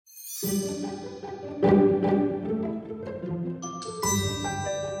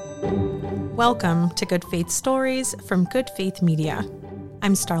Welcome to Good Faith Stories from Good Faith Media.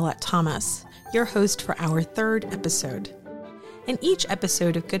 I'm Starlette Thomas, your host for our third episode. In each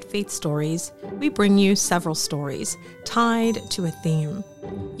episode of Good Faith Stories, we bring you several stories tied to a theme,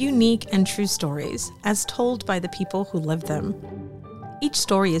 unique and true stories as told by the people who live them. Each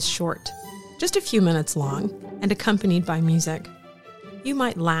story is short, just a few minutes long, and accompanied by music. You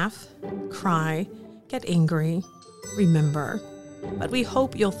might laugh, cry, get angry, remember, but we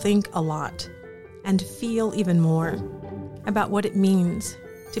hope you'll think a lot and feel even more about what it means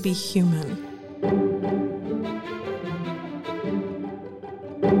to be human.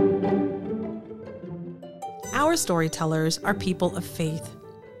 Our storytellers are people of faith.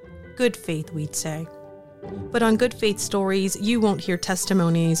 Good faith, we'd say. But on Good Faith Stories, you won't hear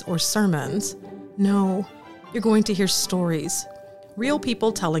testimonies or sermons. No, you're going to hear stories. Real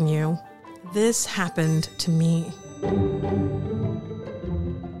people telling you, this happened to me.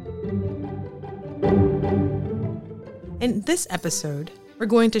 In this episode, we're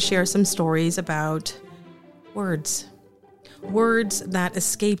going to share some stories about words. Words that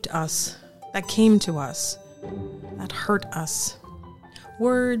escaped us, that came to us, that hurt us.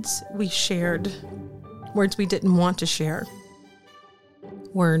 Words we shared, words we didn't want to share.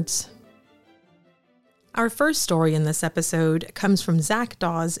 Words. Our first story in this episode comes from Zach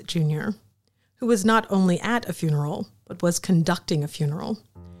Dawes Jr., who was not only at a funeral, but was conducting a funeral.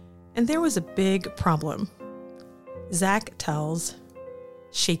 And there was a big problem. Zach tells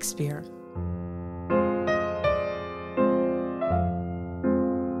Shakespeare.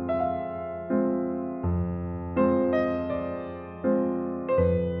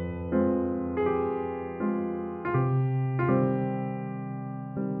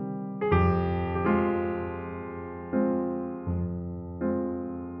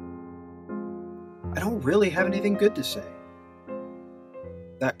 I don't really have anything good to say.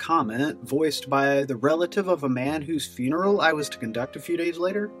 That comment, voiced by the relative of a man whose funeral I was to conduct a few days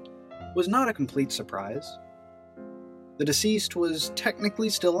later, was not a complete surprise. The deceased was technically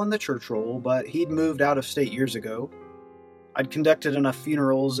still on the church roll, but he'd moved out of state years ago. I'd conducted enough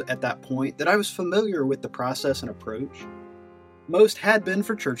funerals at that point that I was familiar with the process and approach. Most had been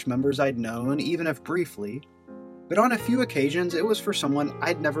for church members I'd known, even if briefly, but on a few occasions it was for someone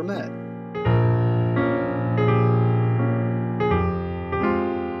I'd never met.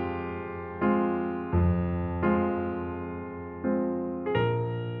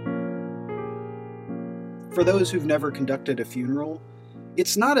 For those who've never conducted a funeral,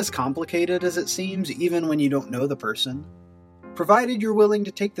 it's not as complicated as it seems even when you don't know the person, provided you're willing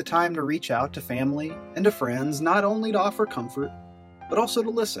to take the time to reach out to family and to friends, not only to offer comfort, but also to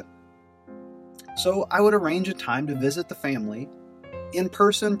listen. So I would arrange a time to visit the family, in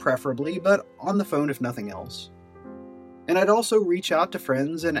person preferably, but on the phone if nothing else. And I'd also reach out to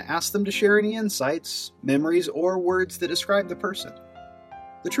friends and ask them to share any insights, memories, or words that describe the person.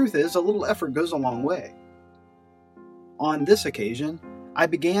 The truth is, a little effort goes a long way. On this occasion, I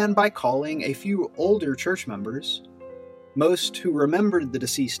began by calling a few older church members. Most who remembered the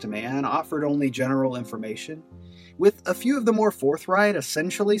deceased man offered only general information, with a few of the more forthright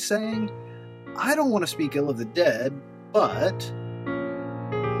essentially saying, "I don't want to speak ill of the dead, but..."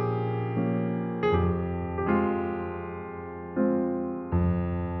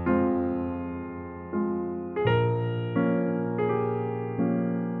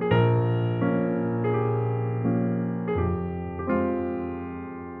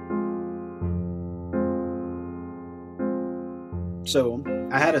 So,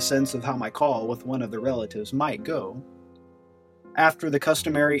 I had a sense of how my call with one of the relatives might go. After the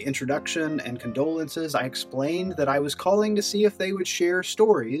customary introduction and condolences, I explained that I was calling to see if they would share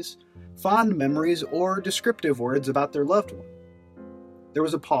stories, fond memories, or descriptive words about their loved one. There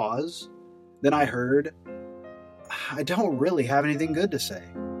was a pause. Then I heard, "I don't really have anything good to say."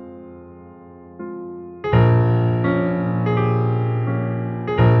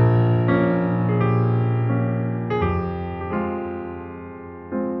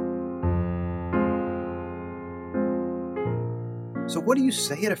 So what do you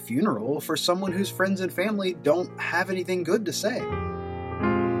say at a funeral for someone whose friends and family don't have anything good to say?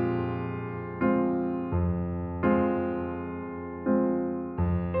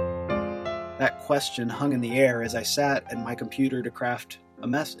 That question hung in the air as I sat at my computer to craft a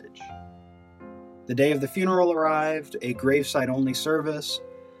message. The day of the funeral arrived, a graveside-only service.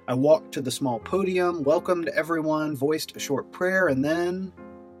 I walked to the small podium, welcomed everyone, voiced a short prayer, and then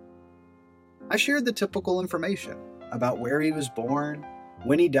I shared the typical information about where he was born,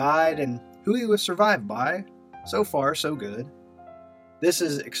 when he died, and who he was survived by. So far, so good. This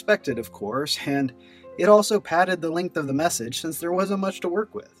is expected, of course, and it also padded the length of the message since there wasn't much to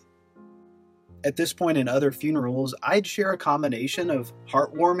work with. At this point in other funerals, I'd share a combination of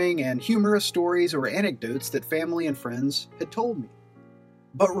heartwarming and humorous stories or anecdotes that family and friends had told me.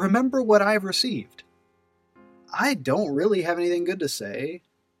 But remember what I've received. I don't really have anything good to say,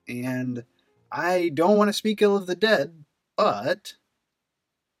 and I don't want to speak ill of the dead, but...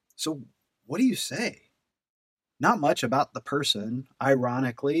 So, what do you say? Not much about the person,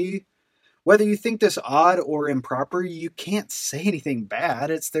 ironically. Whether you think this odd or improper, you can't say anything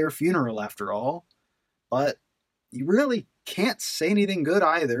bad. It's their funeral, after all. But you really can't say anything good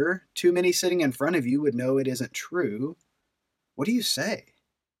either. Too many sitting in front of you would know it isn't true. What do you say?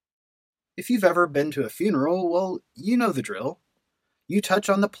 If you've ever been to a funeral, well, you know the drill. You touch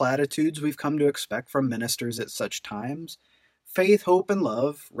on the platitudes we've come to expect from ministers at such times. Faith, hope, and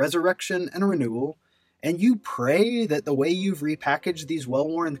love, resurrection, and renewal. And you pray that the way you've repackaged these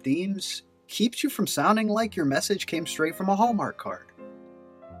well-worn themes keeps you from sounding like your message came straight from a Hallmark card.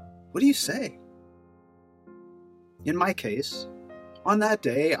 What do you say? In my case, on that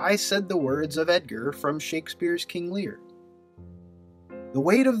day, I said the words of Edgar from Shakespeare's King Lear. The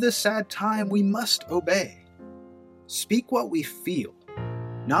weight of this sad time we must obey. Speak what we feel,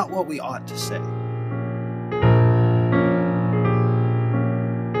 not what we ought to say.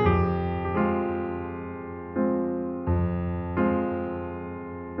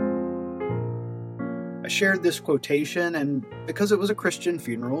 Shared this quotation, and because it was a Christian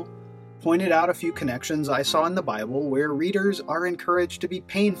funeral, pointed out a few connections I saw in the Bible where readers are encouraged to be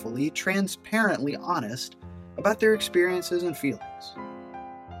painfully, transparently honest about their experiences and feelings.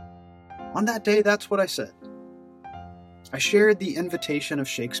 On that day, that's what I said. I shared the invitation of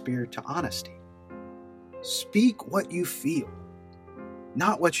Shakespeare to honesty. Speak what you feel,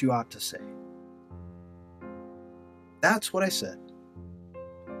 not what you ought to say. That's what I said,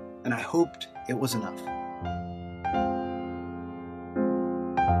 and I hoped it was enough.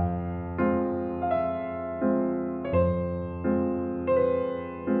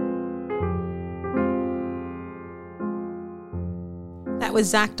 That was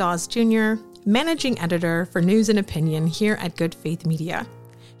Zach Dawes Jr., Managing Editor for News and Opinion here at Good Faith Media.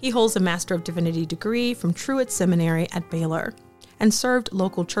 He holds a Master of Divinity degree from Truett Seminary at Baylor and served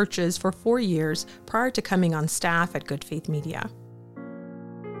local churches for 4 years prior to coming on staff at Good Faith Media.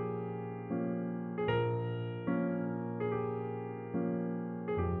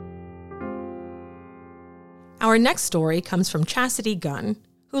 Our next story comes from Chastity Gunn,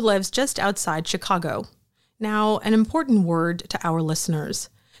 who lives just outside Chicago. Now, an important word to our listeners.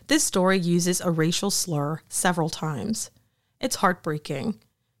 This story uses a racial slur several times. It's heartbreaking,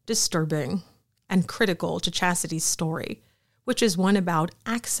 disturbing, and critical to Chastity's story, which is one about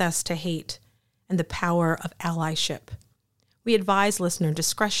access to hate and the power of allyship. We advise listener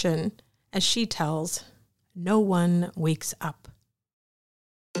discretion as she tells, "No one wakes up."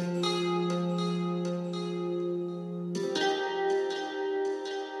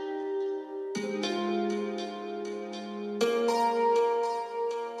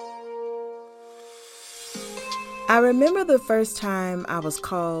 I remember the first time I was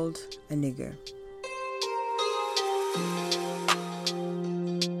called a nigger.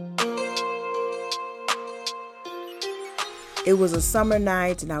 It was a summer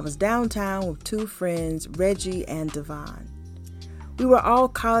night and I was downtown with 2 friends, Reggie and Devon. We were all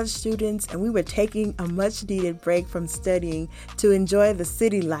college students and we were taking a much-needed break from studying to enjoy the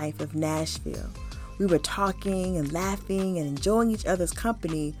city life of Nashville. We were talking and laughing and enjoying each other's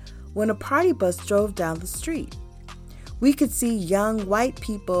company when a party bus drove down the street. We could see young white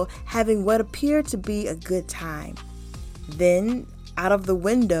people having what appeared to be a good time. Then, out of the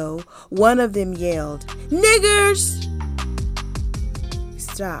window, one of them yelled, "Niggers!" We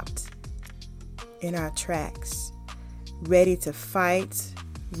stopped in our tracks, ready to fight,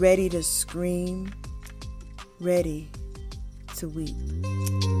 ready to scream, ready to weep.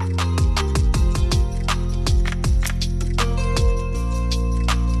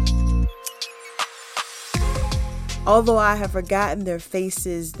 Although I have forgotten their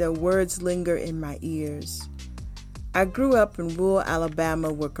faces, their words linger in my ears. I grew up in rural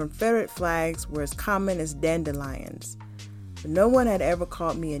Alabama where Confederate flags were as common as dandelions, but no one had ever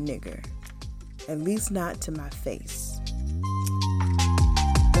called me a nigger, at least not to my face.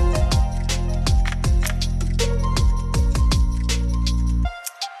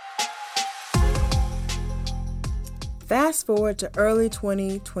 Fast forward to early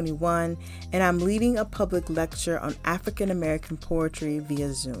 2021, and I'm leading a public lecture on African American poetry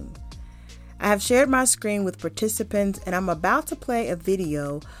via Zoom. I have shared my screen with participants, and I'm about to play a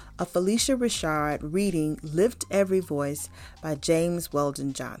video of Felicia Richard reading Lift Every Voice by James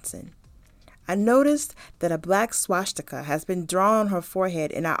Weldon Johnson. I noticed that a black swastika has been drawn on her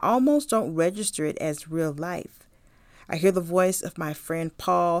forehead, and I almost don't register it as real life. I hear the voice of my friend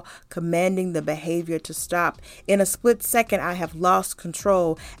Paul commanding the behavior to stop. In a split second, I have lost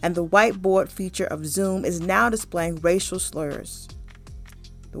control, and the whiteboard feature of Zoom is now displaying racial slurs.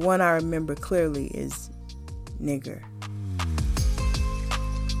 The one I remember clearly is nigger.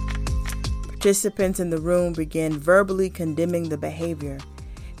 Participants in the room begin verbally condemning the behavior,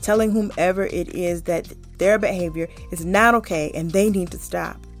 telling whomever it is that their behavior is not okay and they need to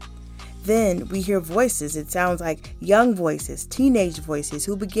stop. Then we hear voices. It sounds like young voices, teenage voices,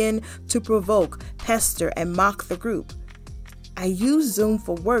 who begin to provoke, pester, and mock the group. I use Zoom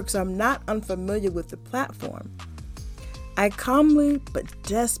for work, so I'm not unfamiliar with the platform. I calmly but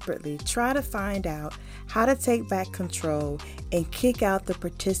desperately try to find out how to take back control and kick out the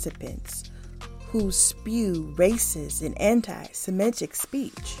participants who spew racist and anti-Semitic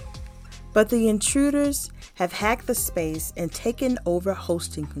speech. But the intruders have hacked the space and taken over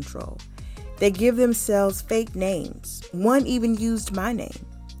hosting control. They give themselves fake names. One even used my name.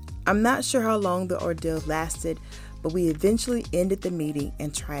 I'm not sure how long the ordeal lasted, but we eventually ended the meeting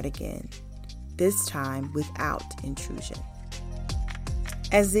and tried again, this time without intrusion.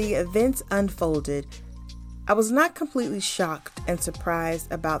 As the events unfolded, I was not completely shocked and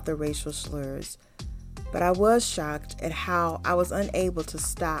surprised about the racial slurs, but I was shocked at how I was unable to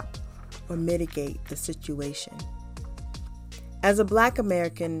stop or mitigate the situation. As a Black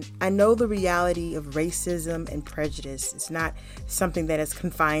American, I know the reality of racism and prejudice. It's not something that is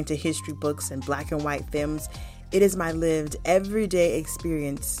confined to history books and black and white films. It is my lived, everyday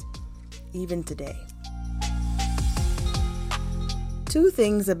experience, even today. Two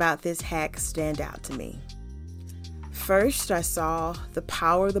things about this hack stand out to me. First, I saw the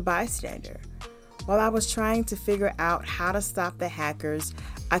power of the bystander. While I was trying to figure out how to stop the hackers,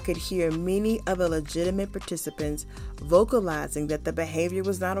 I could hear many of the legitimate participants vocalizing that the behavior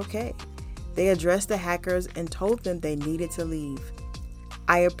was not okay. They addressed the hackers and told them they needed to leave.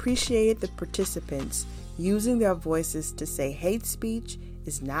 I appreciated the participants using their voices to say hate speech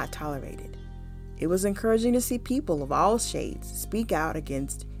is not tolerated. It was encouraging to see people of all shades speak out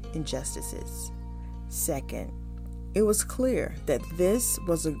against injustices. Second, it was clear that this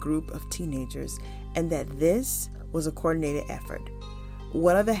was a group of teenagers and that this was a coordinated effort.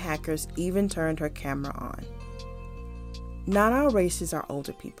 One of the hackers even turned her camera on. Not all races are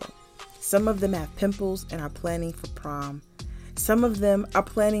older people. Some of them have pimples and are planning for prom. Some of them are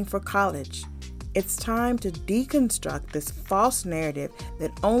planning for college. It's time to deconstruct this false narrative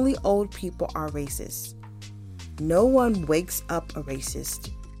that only old people are racist. No one wakes up a racist.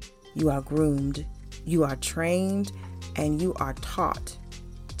 You are groomed, you are trained, and you are taught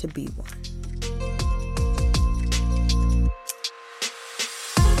to be one.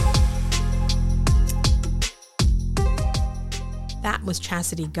 That was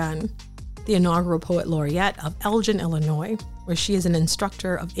Chastity Gunn, the inaugural Poet Laureate of Elgin, Illinois, where she is an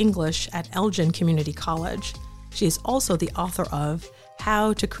instructor of English at Elgin Community College. She is also the author of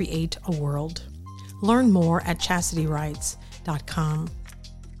How to Create a World. Learn more at chastitywrites.com.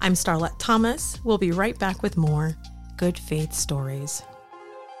 I'm Starlette Thomas. We'll be right back with more Good Faith Stories.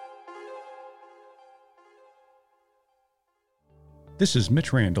 This is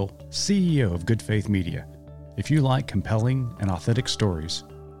Mitch Randall, CEO of Good Faith Media. If you like compelling and authentic stories,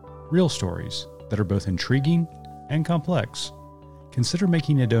 real stories that are both intriguing and complex, consider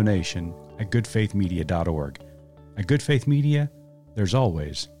making a donation at goodfaithmedia.org. At Good Faith Media, there's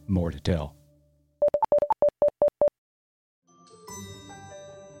always more to tell.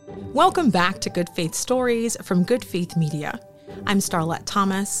 Welcome back to Good Faith Stories from Good Faith Media. I'm Starlette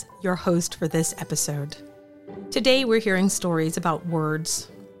Thomas, your host for this episode. Today we're hearing stories about words.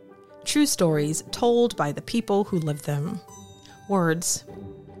 True stories told by the people who live them. Words.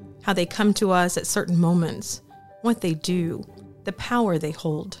 How they come to us at certain moments, what they do, the power they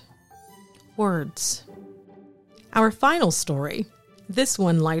hold. Words. Our final story, this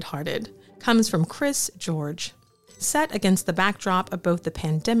one lighthearted, comes from Chris George. Set against the backdrop of both the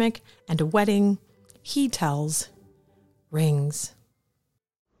pandemic and a wedding, he tells Rings.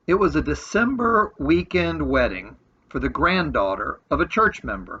 It was a December weekend wedding for the granddaughter of a church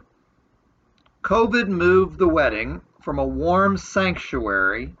member. COVID moved the wedding from a warm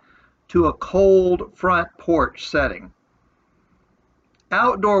sanctuary to a cold front porch setting.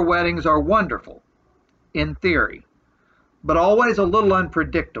 Outdoor weddings are wonderful, in theory, but always a little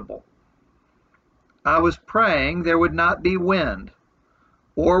unpredictable. I was praying there would not be wind,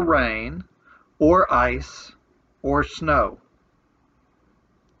 or rain, or ice, or snow.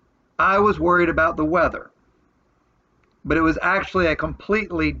 I was worried about the weather, but it was actually a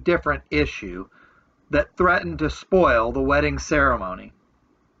completely different issue that threatened to spoil the wedding ceremony.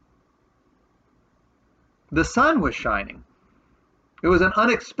 The sun was shining. It was an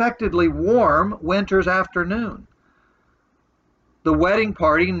unexpectedly warm winter's afternoon. The wedding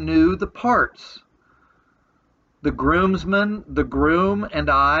party knew the parts. The groomsman, the groom,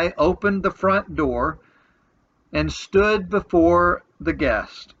 and I opened the front door and stood before the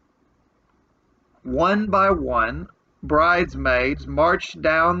guest. One by one, bridesmaids marched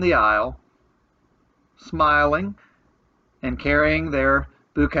down the aisle, smiling and carrying their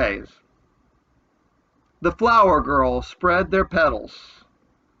bouquets. The flower girls spread their petals.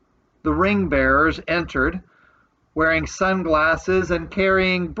 The ring bearers entered, wearing sunglasses and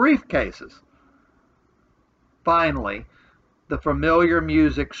carrying briefcases. Finally, the familiar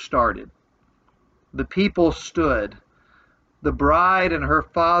music started. The people stood. The bride and her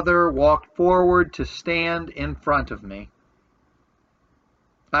father walked forward to stand in front of me.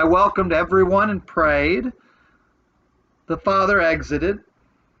 I welcomed everyone and prayed. The father exited.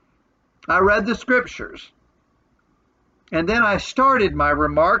 I read the scriptures. And then I started my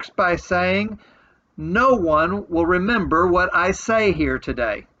remarks by saying, no one will remember what I say here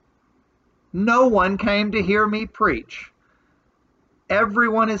today. No one came to hear me preach.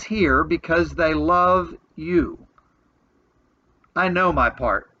 Everyone is here because they love you. I know my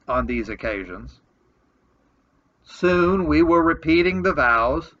part on these occasions. Soon we were repeating the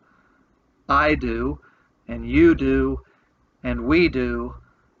vows. I do, and you do, and we do,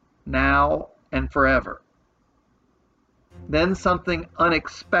 now and forever. Then something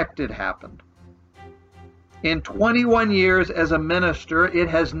unexpected happened. In 21 years as a minister, it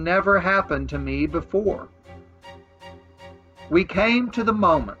has never happened to me before. We came to the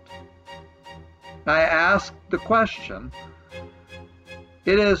moment. I asked the question.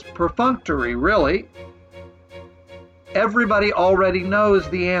 It is perfunctory, really. Everybody already knows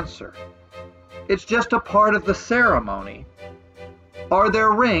the answer. It's just a part of the ceremony. Are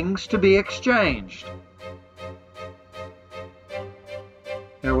there rings to be exchanged?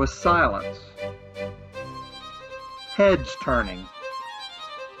 There was silence. Heads turning.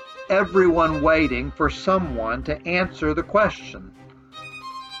 Everyone waiting for someone to answer the question.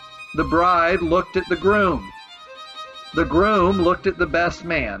 The bride looked at the groom. The groom looked at the best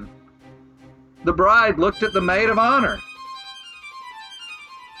man. The bride looked at the maid of honor.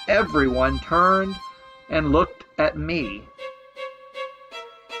 Everyone turned and looked at me.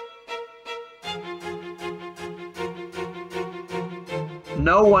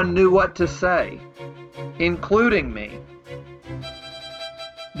 No one knew what to say, including me.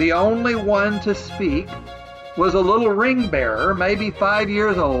 The only one to speak was a little ring bearer, maybe 5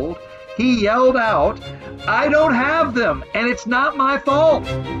 years old. He yelled out, "I don't have them, and it's not my fault."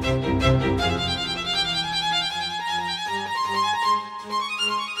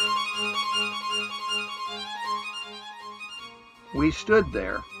 We stood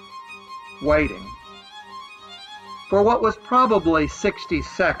there, waiting, for what was probably 60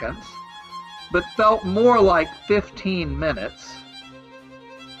 seconds, but felt more like 15 minutes.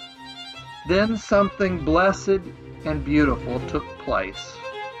 Then something blessed and beautiful took place.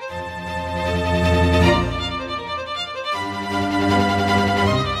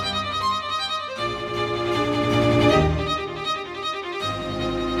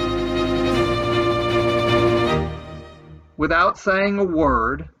 Without saying a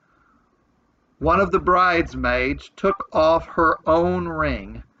word, one of the bridesmaids took off her own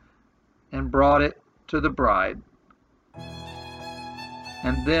ring and brought it to the bride.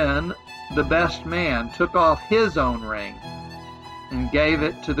 And then the best man took off his own ring and gave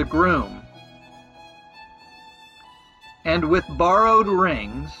it to the groom. And with borrowed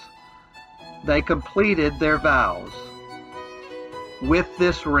rings, they completed their vows. With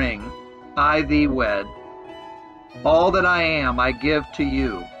this ring, I thee wed. All that I am, I give to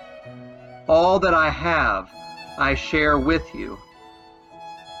you. All that I have, I share with you.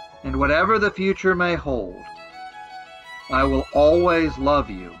 And whatever the future may hold, I will always love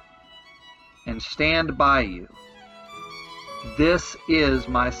you and stand by you. This is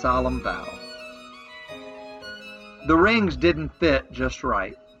my solemn vow. The rings didn't fit just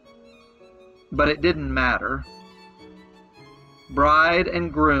right, but it didn't matter. Bride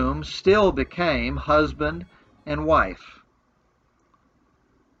and groom still became husband and wife.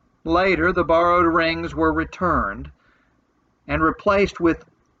 Later, the borrowed rings were returned and replaced with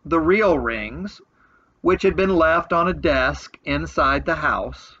the real rings, which had been left on a desk inside the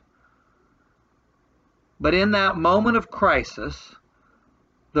house. But in that moment of crisis,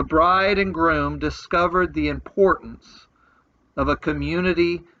 the bride and groom discovered the importance of a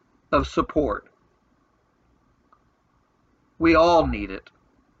community of support. We all need it.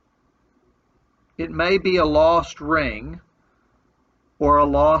 It may be a lost ring or a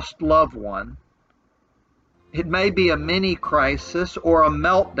lost loved one. It may be a mini crisis or a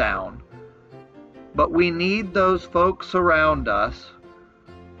meltdown, but we need those folks around us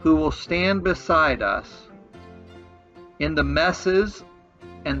who will stand beside us in the messes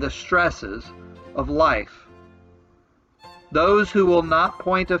and the stresses of life. Those who will not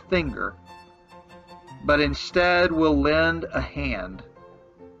point a finger, but instead will lend a hand.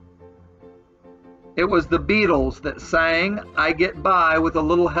 It was the Beatles that sang, "I get by with a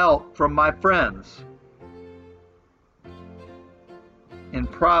little help from my friends." In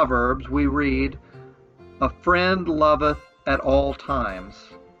Proverbs we read, "A friend loveth at all times."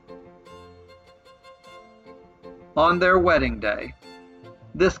 On their wedding day,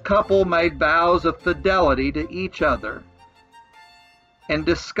 this couple made vows of fidelity to each other and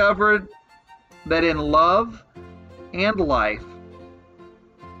discovered that in love and life,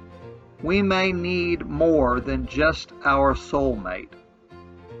 we may need more than just our soulmate.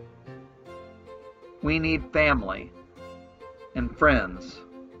 We need family and friends,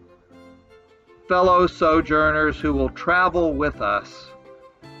 fellow sojourners who will travel with us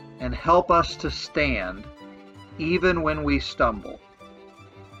and help us to stand even when we stumble.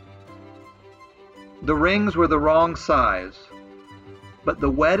 The rings were the wrong size, but the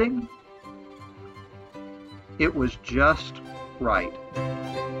wedding, it was just right.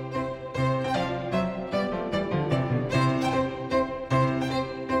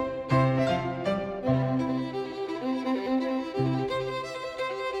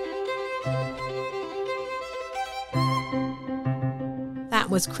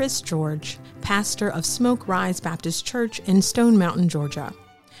 That was Chris George, pastor of Smoke Rise Baptist Church in Stone Mountain, Georgia.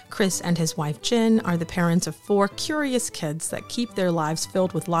 Chris and his wife Jen are the parents of 4 curious kids that keep their lives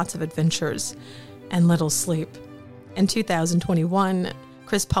filled with lots of adventures and little sleep. In 2021,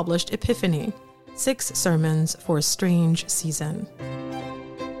 Chris published Epiphany, 6 sermons for a strange season.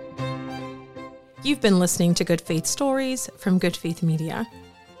 You've been listening to Good Faith Stories from Good Faith Media.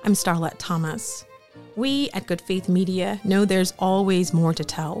 I'm Starlette Thomas. We at Good Faith Media know there's always more to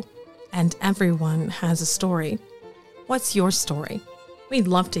tell, and everyone has a story. What's your story? We'd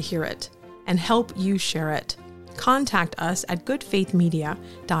love to hear it and help you share it. Contact us at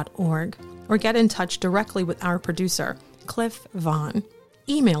goodfaithmedia.org or get in touch directly with our producer, Cliff Vaughn.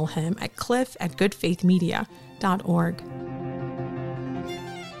 Email him at cliff@goodfaithmedia.org.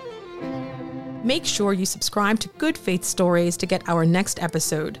 Make sure you subscribe to Good Faith Stories to get our next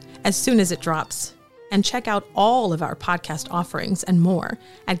episode as soon as it drops. And check out all of our podcast offerings and more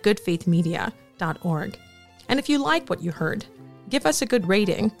at goodfaithmedia.org. And if you like what you heard, give us a good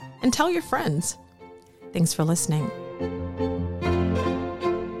rating and tell your friends. Thanks for listening.